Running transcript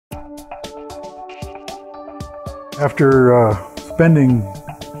After spending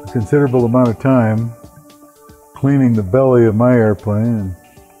a considerable amount of time cleaning the belly of my airplane and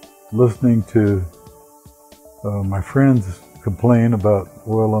listening to my friends complain about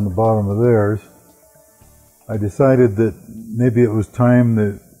oil on the bottom of theirs, I decided that maybe it was time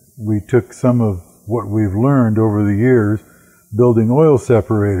that we took some of what we've learned over the years building oil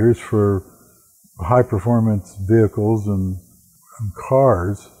separators for high-performance vehicles and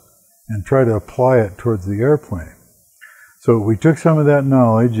cars and try to apply it towards the airplane. So we took some of that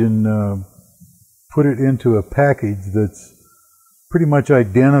knowledge and put it into a package that's pretty much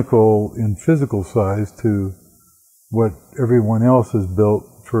identical in physical size to what everyone else has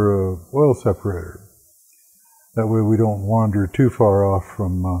built for an oil separator. That way we don't wander too far off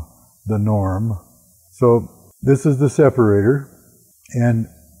from the norm. So this is the separator, and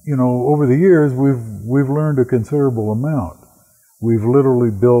you know, over the years we've learned a considerable amount. We've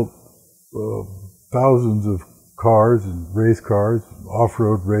literally built thousands of cars and race cars,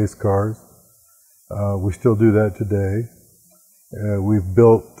 off-road race cars. We still do that today. We've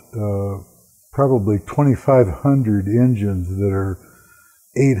built probably 2,500 engines that are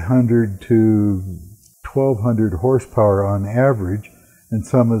 800 to 1,200 horsepower on average, and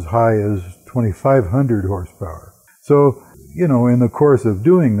some as high as 2,500 horsepower. So, you know, in the course of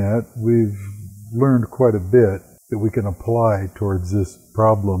doing that, we've learned quite a bit that we can apply towards this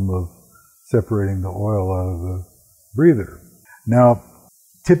problem of separating the oil out of the breather. Now,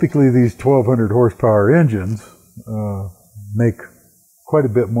 typically these 1,200 horsepower engines make quite a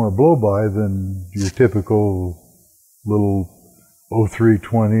bit more blow-by than your typical little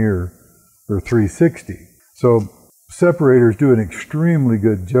 0320 or 360. So separators do an extremely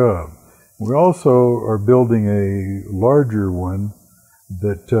good job. We also are building a larger one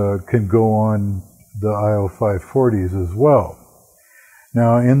that can go on the IO540s as well.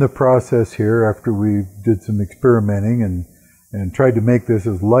 Now, in the process here, after we did some experimenting and tried to make this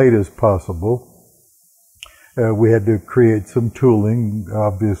as light as possible, we had to create some tooling,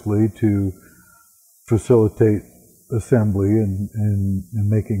 obviously, to facilitate assembly and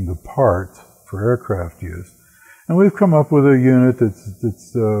making the parts for aircraft use. And we've come up with a unit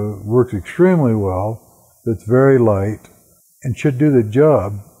that's works extremely well, that's very light, and should do the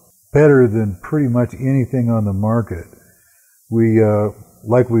job better than pretty much anything on the market. We,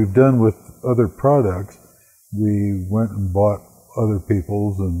 like we've done with other products, we went and bought other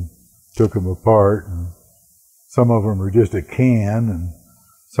people's and took them apart, and some of them are just a can, and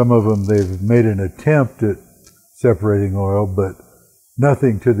some of them they've made an attempt at separating oil, but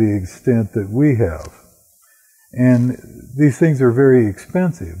nothing to the extent that we have. And these things are very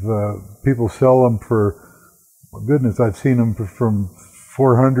expensive. People sell them for, well, goodness, I've seen them from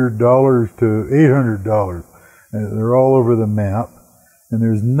 $400 to $800, and they're all over the map, and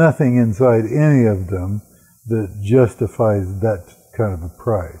there's nothing inside any of them that justifies that kind of a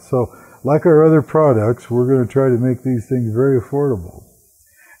price. So, like our other products, we're going to try to make these things very affordable.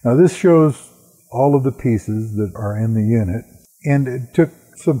 Now, this shows all of the pieces that are in the unit, and it took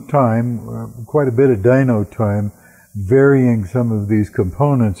some time, quite a bit of dyno time, varying some of these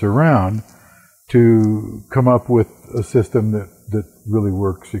components around to come up with a system that really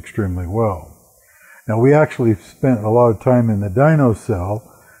works extremely well. Now, we actually spent a lot of time in the dyno cell,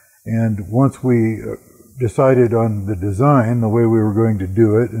 and once we decided on the design, the way we were going to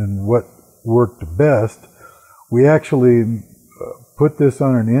do it, and what worked best, we actually put this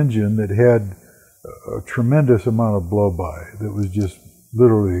on an engine that had a tremendous amount of blow-by, that was just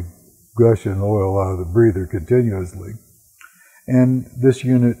literally gushing oil out of the breather continuously. And this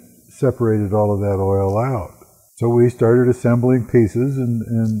unit separated all of that oil out. So we started assembling pieces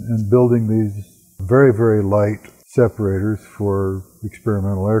and building these very, very light separators for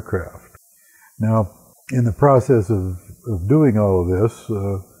experimental aircraft. Now, in the process of doing all of this,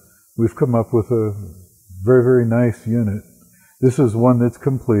 we've come up with a very, very nice unit. This is one that's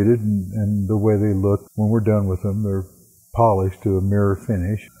completed, and the way they look when we're done with them, they're polished to a mirror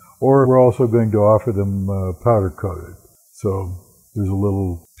finish. Or we're also going to offer them powder coated. So there's a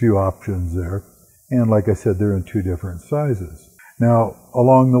little few options there. And like I said, they're in two different sizes. Now,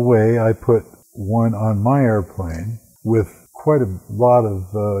 along the way, I put one on my airplane with quite a lot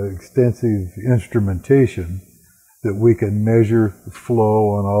of extensive instrumentation that we can measure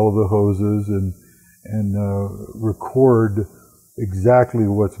flow on all of the hoses and record exactly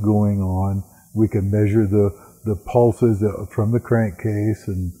what's going on. We can measure the pulses from the crankcase,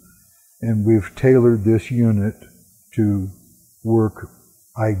 and we've tailored this unit to work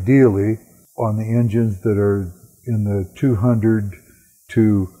ideally on the engines that are in the 200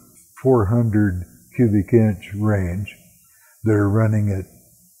 to 400 cubic inch range that are running at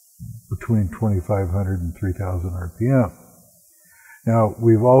between 2,500 and 3,000 RPM. Now,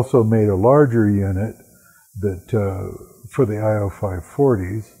 we've also made a larger unit that for the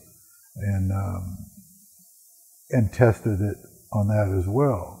IO540s and tested it on that as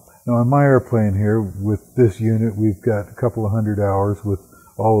well. Now, on my airplane here, with this unit, we've got a couple of hundred hours with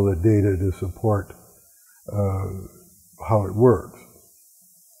all of the data to support how it works.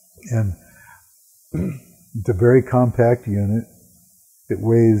 And it's a very compact unit. It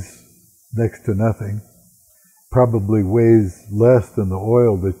weighs next to nothing. Probably weighs less than the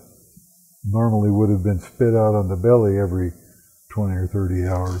oil that normally would have been spit out on the belly every 20 or 30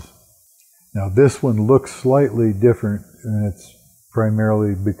 hours. Now, this one looks slightly different, and it's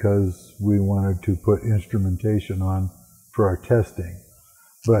primarily because we wanted to put instrumentation on for our testing.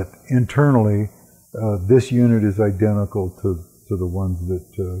 But internally, this unit is identical to the ones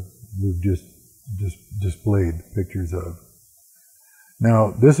that we've just displayed pictures of.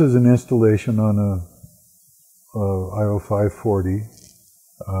 Now, this is an installation on a IO540,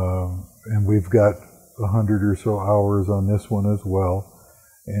 and we've got 100 or so hours on this one as well,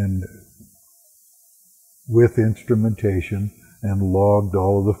 and with instrumentation, and logged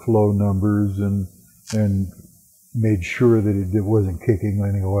all of the flow numbers and made sure that it wasn't kicking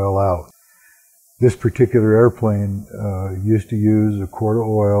any oil out. This particular airplane used to use a quart of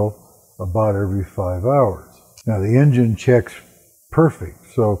oil about every 5 hours. Now, the engine checks perfect,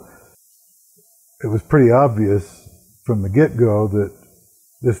 so it was pretty obvious from the get-go that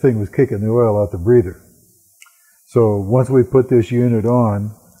this thing was kicking the oil out the breather. So once we put this unit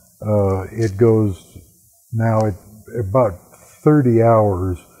on, it goes now at about 30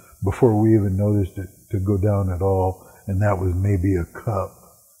 hours before we even noticed it to go down at all, and that was maybe a cup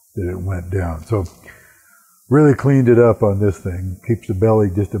that it went down. So really cleaned it up on this thing. Keeps the belly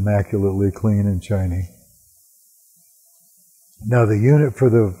just immaculately clean and shiny. Now, the unit for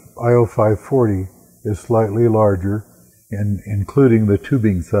the IO540 is slightly larger, and including the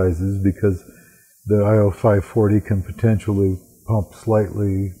tubing sizes, because the IO540 can potentially pump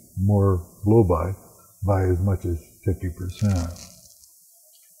slightly more blow-by by as much as 50%.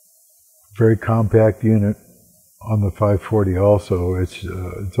 Very compact unit on the 540 also. It's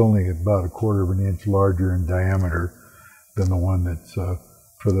only about 1/4 of an inch larger in diameter than the one that's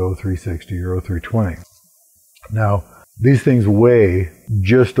for the 0360 or 0320. Now, these things weigh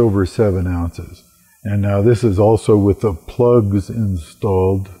just over 7 ounces. And now this is also with the plugs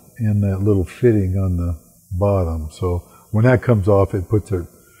installed in that little fitting on the bottom. So when that comes off, it puts it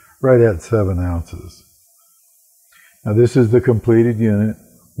right at 7 ounces. Now, this is the completed unit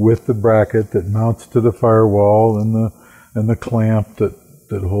with the bracket that mounts to the firewall and the clamp that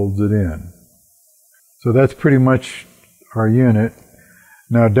holds it in. So that's pretty much our unit.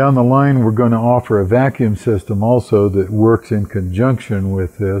 Now, down the line, we're going to offer a vacuum system also that works in conjunction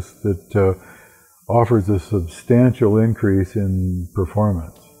with this, that offers a substantial increase in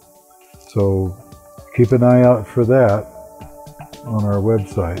performance. So keep an eye out for that on our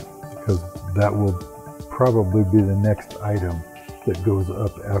website, because that will probably be the next item that goes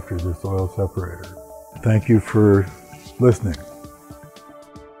up after this oil separator. Thank you for listening.